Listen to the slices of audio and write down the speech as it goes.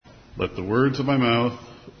Let the words of my mouth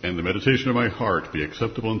and the meditation of my heart be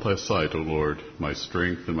acceptable in thy sight, O Lord, my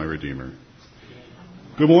strength and my Redeemer.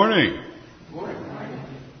 Good morning. Good morning.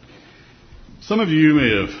 Some of you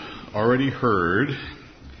may have already heard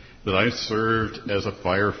that I served as a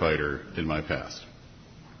firefighter in my past.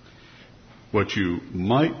 What you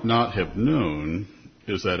might not have known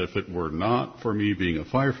is that if it were not for me being a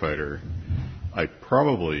firefighter, I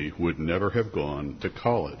probably would never have gone to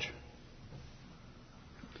college.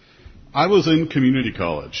 I was in community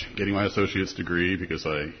college getting my associate's degree because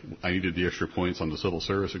I needed the extra points on the civil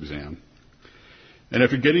service exam. And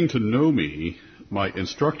after getting to know me, my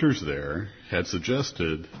instructors there had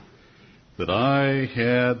suggested that I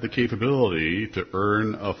had the capability to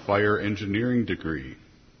earn a fire engineering degree.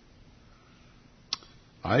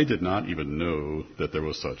 I did not even know that there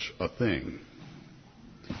was such a thing.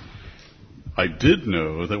 I did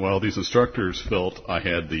know that while these instructors felt I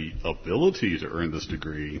had the ability to earn this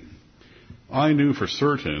degree, I knew for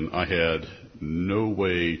certain I had no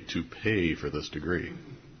way to pay for this degree.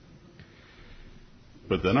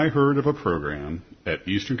 But then I heard of a program at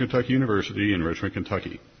Eastern Kentucky University in Richmond,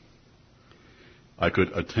 Kentucky. I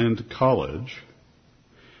could attend college,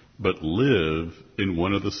 but live in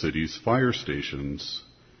one of the city's fire stations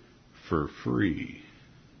for free.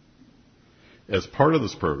 As part of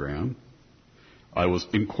this program, I was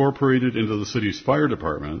incorporated into the city's fire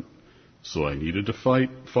department, so I needed to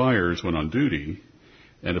fight fires when on duty,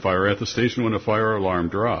 and if I were at the station when a fire alarm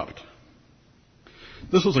dropped.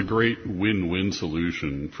 This was a great win-win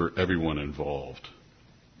solution for everyone involved.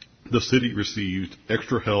 The city received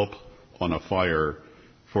extra help on a fire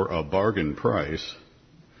for a bargain price,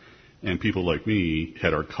 and people like me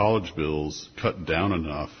had our college bills cut down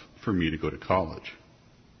enough for me to go to college.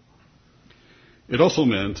 It also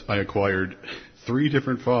meant I acquired 3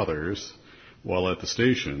 different fathers while at the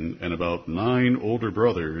station and about 9 older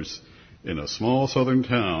brothers in a small southern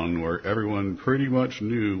town where everyone pretty much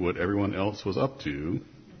knew what everyone else was up to.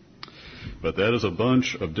 But that is a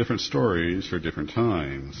bunch of different stories for different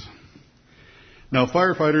times. Now,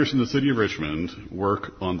 firefighters in the city of Richmond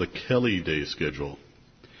work on the Kelly Day schedule.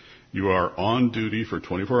 You are on duty for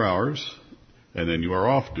 24 hours, and then you are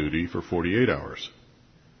off duty for 48 hours.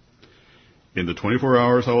 In the 24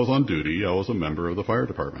 hours I was on duty, I was a member of the fire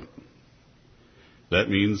department. That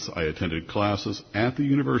means I attended classes at the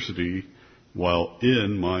university while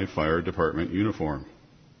in my fire department uniform.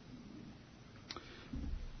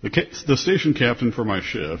 The station captain for my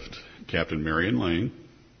shift, Captain Marion Lane,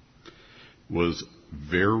 was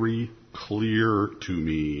very clear to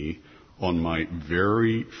me on my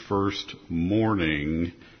very first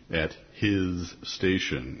morning at his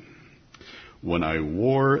station. When I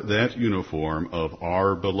wore that uniform of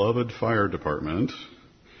our beloved fire department,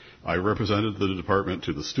 I represented the department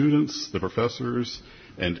to the students, the professors,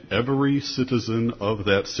 and every citizen of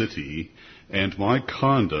that city, and my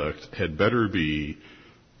conduct had better be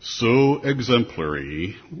so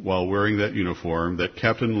exemplary while wearing that uniform that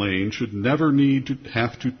Captain Lane should never need to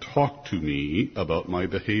have to talk to me about my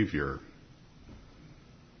behavior.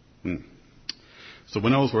 So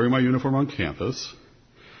when I was wearing my uniform on campus,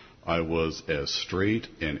 I was as straight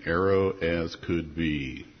and arrow as could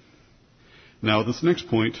be. Now, this next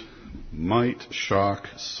point might shock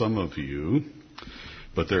some of you,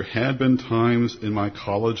 but there had been times in my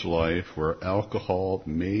college life where alcohol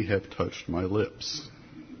may have touched my lips.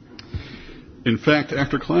 In fact,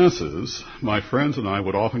 after classes, my friends and I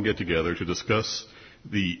would often get together to discuss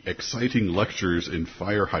the exciting lectures in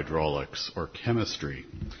fire hydraulics or chemistry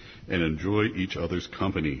and enjoy each other's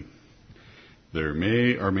company. There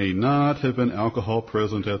may or may not have been alcohol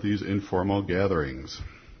present at these informal gatherings.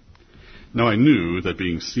 Now, I knew that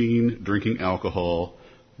being seen drinking alcohol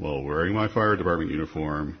while wearing my fire department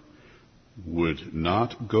uniform would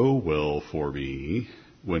not go well for me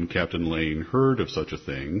when Captain Lane heard of such a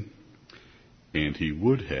thing, and he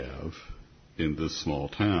would have in this small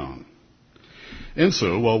town. And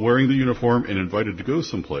so, while wearing the uniform and invited to go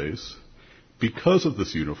someplace, because of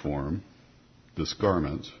this uniform, this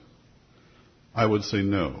garment, I would say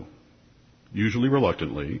no, usually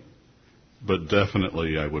reluctantly, but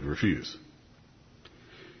definitely I would refuse.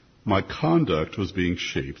 My conduct was being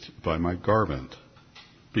shaped by my garment,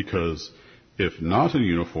 because if not in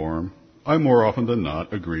uniform, I more often than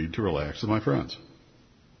not agreed to relax with my friends.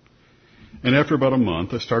 And after about a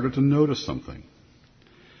month, I started to notice something,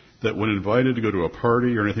 that when invited to go to a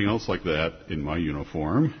party or anything else like that in my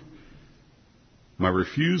uniform, my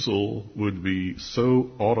refusal would be so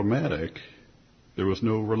automatic, there was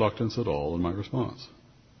no reluctance at all in my response.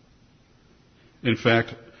 In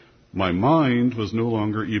fact, my mind was no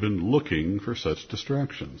longer even looking for such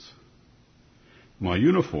distractions. my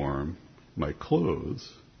uniform, my clothes,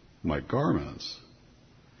 my garments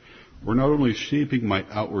were not only shaping my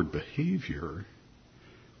outward behavior,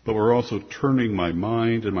 but were also turning my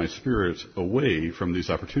mind and my spirit away from these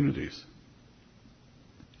opportunities.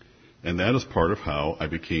 And that is part of how I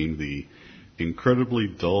became the incredibly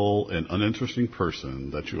dull and uninteresting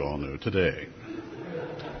person that you all know today.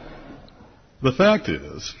 The fact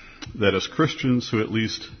is that as Christians who at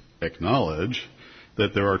least acknowledge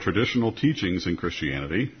that there are traditional teachings in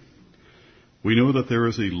Christianity, we know that there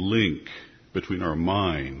is a link between our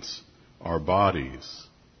minds, our bodies,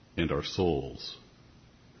 and our souls.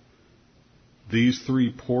 These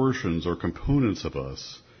three portions or components of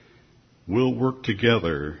us will work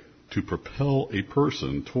together to propel a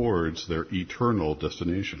person towards their eternal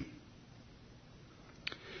destination.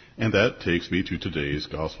 And that takes me to today's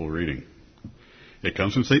gospel reading. It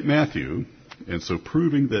comes from St. Matthew, and so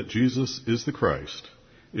proving that Jesus is the Christ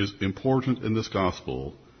is important in this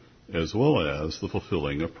gospel as well as the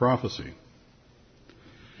fulfilling of prophecy.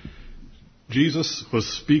 Jesus was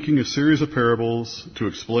speaking a series of parables to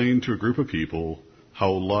explain to a group of people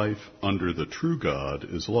how life under the true God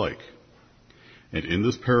is like. And in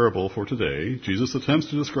this parable for today, Jesus attempts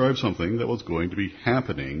to describe something that was going to be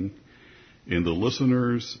happening in the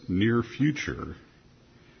listeners' near future,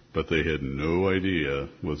 but they had no idea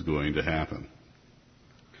was going to happen.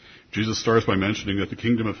 Jesus starts by mentioning that the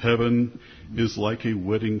kingdom of heaven is like a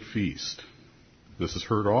wedding feast. This is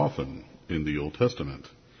heard often in the Old Testament,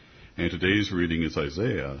 and today's reading in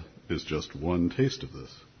Isaiah is just one taste of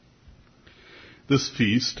this. This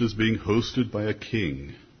feast is being hosted by a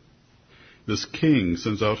king. This king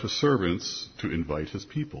sends out his servants to invite his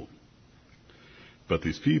people. But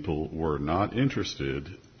these people were not interested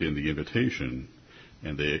in the invitation,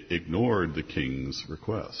 and they ignored the king's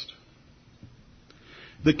request.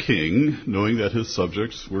 The king, knowing that his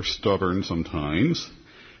subjects were stubborn sometimes,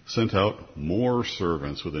 sent out more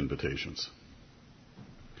servants with invitations.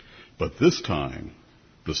 But this time,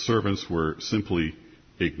 the servants were simply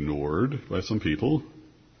ignored by some people,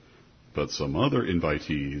 but some other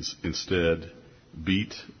invitees instead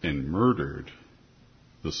beat and murdered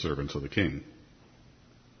the servants of the king.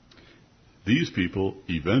 These people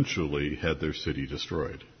eventually had their city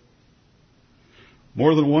destroyed.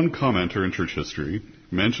 More than one commenter in church history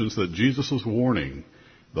mentions that Jesus was warning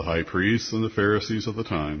the high priests and the Pharisees of the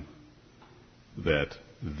time that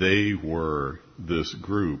they were this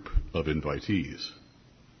group of invitees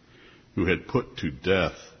who had put to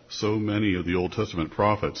death so many of the Old Testament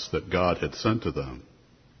prophets that God had sent to them,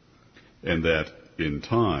 and that in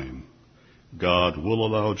time God will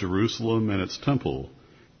allow Jerusalem and its temple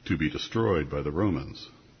to be destroyed by the Romans.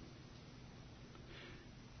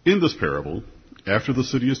 In this parable, after the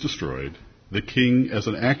city is destroyed, the king, as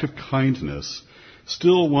an act of kindness,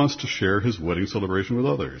 still wants to share his wedding celebration with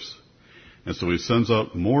others. And so he sends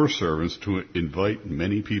out more servants to invite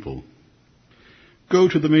many people. Go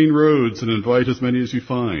to the main roads and invite as many as you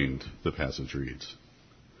find, the passage reads.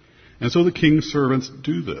 And so the king's servants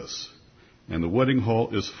do this, and the wedding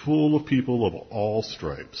hall is full of people of all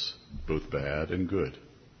stripes, both bad and good.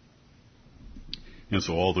 And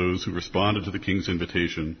so all those who responded to the king's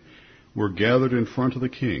invitation were gathered in front of the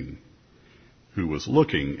king, who was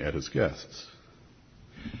looking at his guests.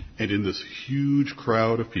 And in this huge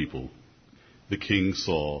crowd of people, the king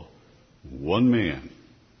saw one man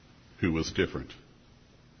who was different.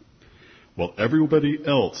 While everybody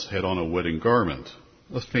else had on a wedding garment,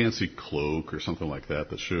 a fancy cloak or something like that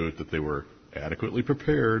showed that they were adequately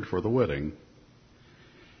prepared for the wedding,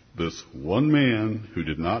 this one man who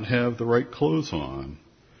did not have the right clothes on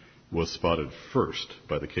was spotted first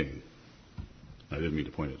by the king. I didn't mean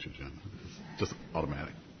to point at you, Jim. Just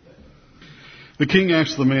automatic. The king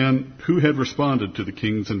asked the man who had responded to the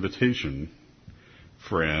king's invitation,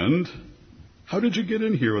 "Friend, how did you get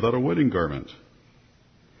in here without a wedding garment?"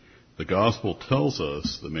 The gospel tells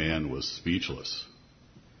us the man was speechless.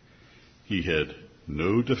 He had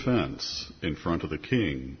no defense in front of the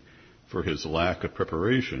king for his lack of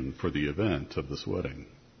preparation for the event of this wedding.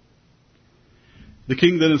 The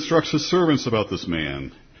king then instructs his servants about this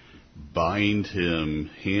man. Bind him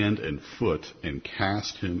hand and foot and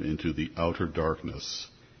cast him into the outer darkness.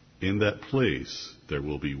 In that place there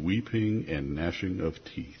will be weeping and gnashing of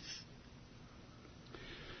teeth.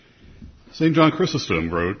 St. John Chrysostom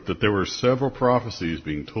wrote that there were several prophecies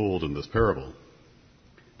being told in this parable.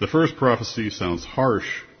 The first prophecy sounds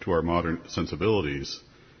harsh to our modern sensibilities,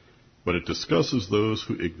 but it discusses those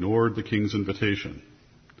who ignored the king's invitation.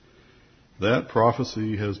 That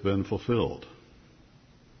prophecy has been fulfilled.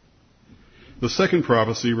 The second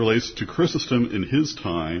prophecy relates to Chrysostom in his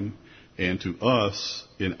time and to us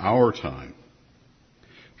in our time.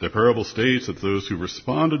 The parable states that those who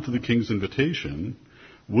responded to the king's invitation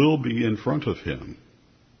will be in front of him.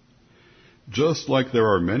 Just like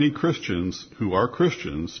there are many Christians who are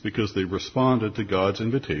Christians because they responded to God's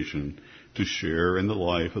invitation to share in the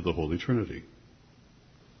life of the Holy Trinity.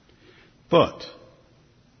 But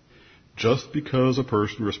just because a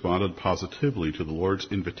person responded positively to the Lord's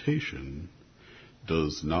invitation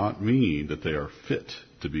does not mean that they are fit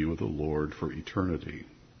to be with the Lord for eternity.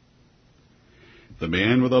 The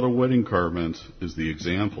man without a wedding garment is the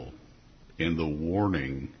example and the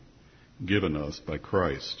warning given us by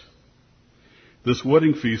Christ. This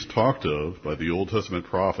wedding feast talked of by the Old Testament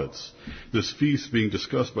prophets, this feast being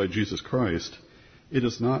discussed by Jesus Christ, it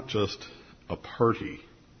is not just a party.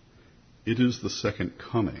 It is the second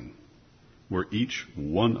coming, where each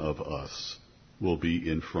one of us will be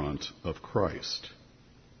in front of Christ.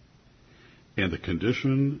 And the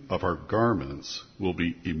condition of our garments will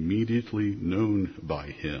be immediately known by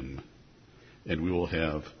him, and we will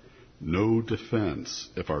have no defense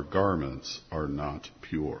if our garments are not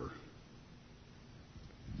pure.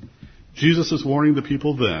 Jesus is warning the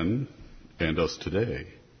people then, and us today,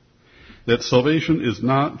 that salvation is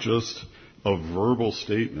not just a verbal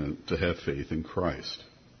statement to have faith in Christ.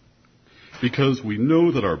 Because we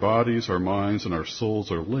know that our bodies, our minds, and our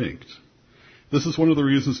souls are linked. This is one of the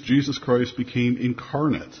reasons Jesus Christ became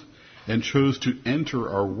incarnate and chose to enter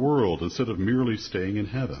our world instead of merely staying in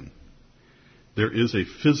heaven. There is a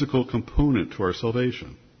physical component to our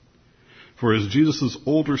salvation. For as Jesus'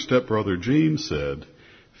 older stepbrother James said,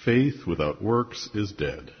 faith without works is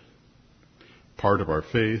dead. Part of our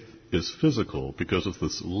faith is physical because of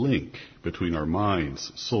this link between our minds,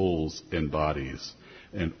 souls, and bodies,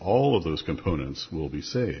 and all of those components will be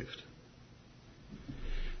saved.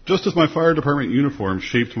 Just as my fire department uniform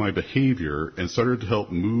shaped my behavior and started to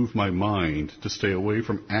help move my mind to stay away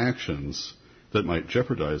from actions that might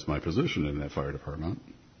jeopardize my position in that fire department,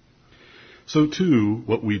 so too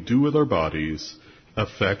what we do with our bodies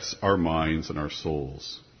affects our minds and our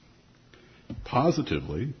souls.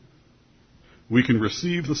 Positively, we can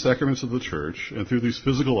receive the sacraments of the church, and through these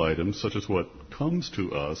physical items, such as what comes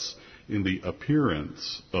to us in the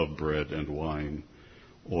appearance of bread and wine,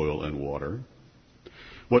 oil and water,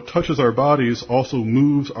 what touches our bodies also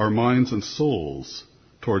moves our minds and souls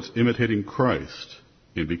towards imitating Christ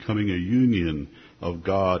in becoming a union of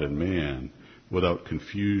God and man without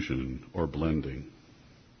confusion or blending.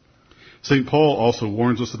 St. Paul also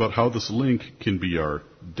warns us about how this link can be our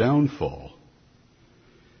downfall,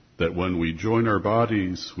 that when we join our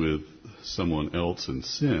bodies with someone else in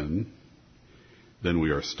sin, then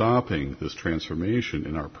we are stopping this transformation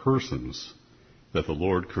in our persons that the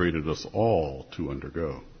Lord created us all to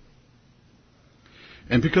undergo.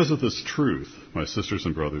 And because of this truth, my sisters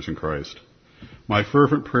and brothers in Christ, my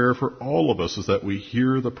fervent prayer for all of us is that we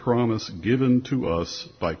hear the promise given to us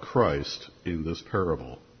by Christ in this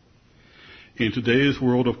parable. In today's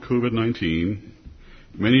world of COVID-19,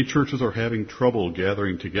 many churches are having trouble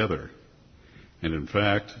gathering together. And in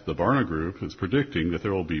fact, the Barna Group is predicting that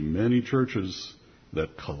there will be many churches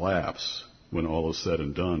that collapse when all is said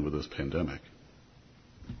and done with this pandemic.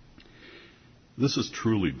 This is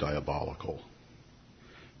truly diabolical,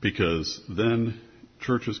 because then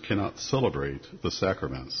churches cannot celebrate the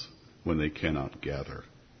sacraments when they cannot gather.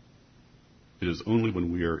 It is only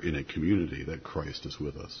when we are in a community that Christ is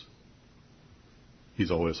with us. He's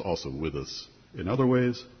always also with us in other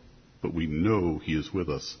ways, but we know he is with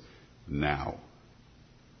us now.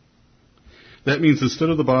 That means instead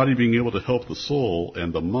of the body being able to help the soul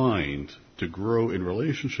and the mind to grow in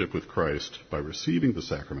relationship with Christ by receiving the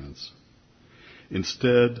sacraments,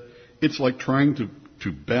 instead it's like trying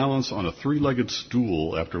to balance on a three-legged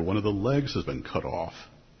stool after one of the legs has been cut off.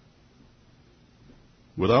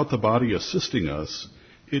 Without the body assisting us,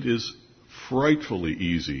 it is frightfully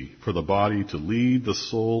easy for the body to lead the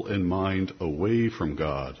soul and mind away from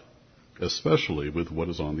God, especially with what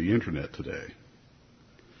is on the internet today.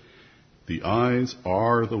 The eyes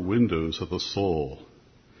are the windows of the soul,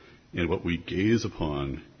 and what we gaze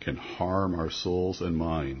upon can harm our souls and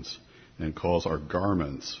minds and cause our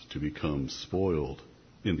garments to become spoiled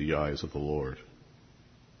in the eyes of the Lord.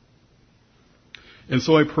 And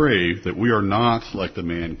so I pray that we are not like the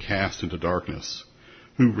man cast into darkness,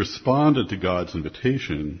 who responded to God's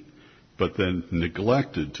invitation, but then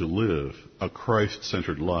neglected to live a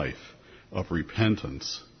Christ-centered life of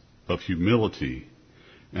repentance, of humility,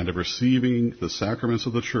 and of receiving the sacraments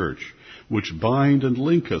of the church, which bind and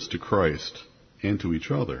link us to Christ and to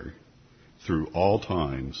each other through all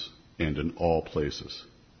times and in all places.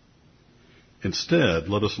 Instead,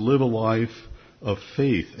 let us live a life of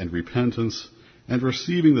faith and repentance and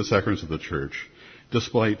receiving the sacraments of the church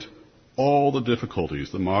despite all the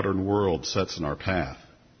difficulties the modern world sets in our path,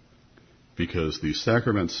 because these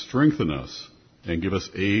sacraments strengthen us and give us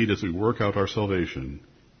aid as we work out our salvation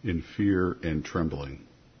in fear and trembling.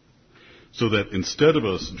 So that instead of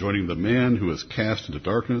us joining the man who is cast into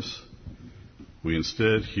darkness, we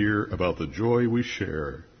instead hear about the joy we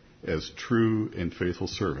share as true and faithful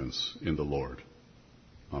servants in the Lord.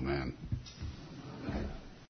 Amen.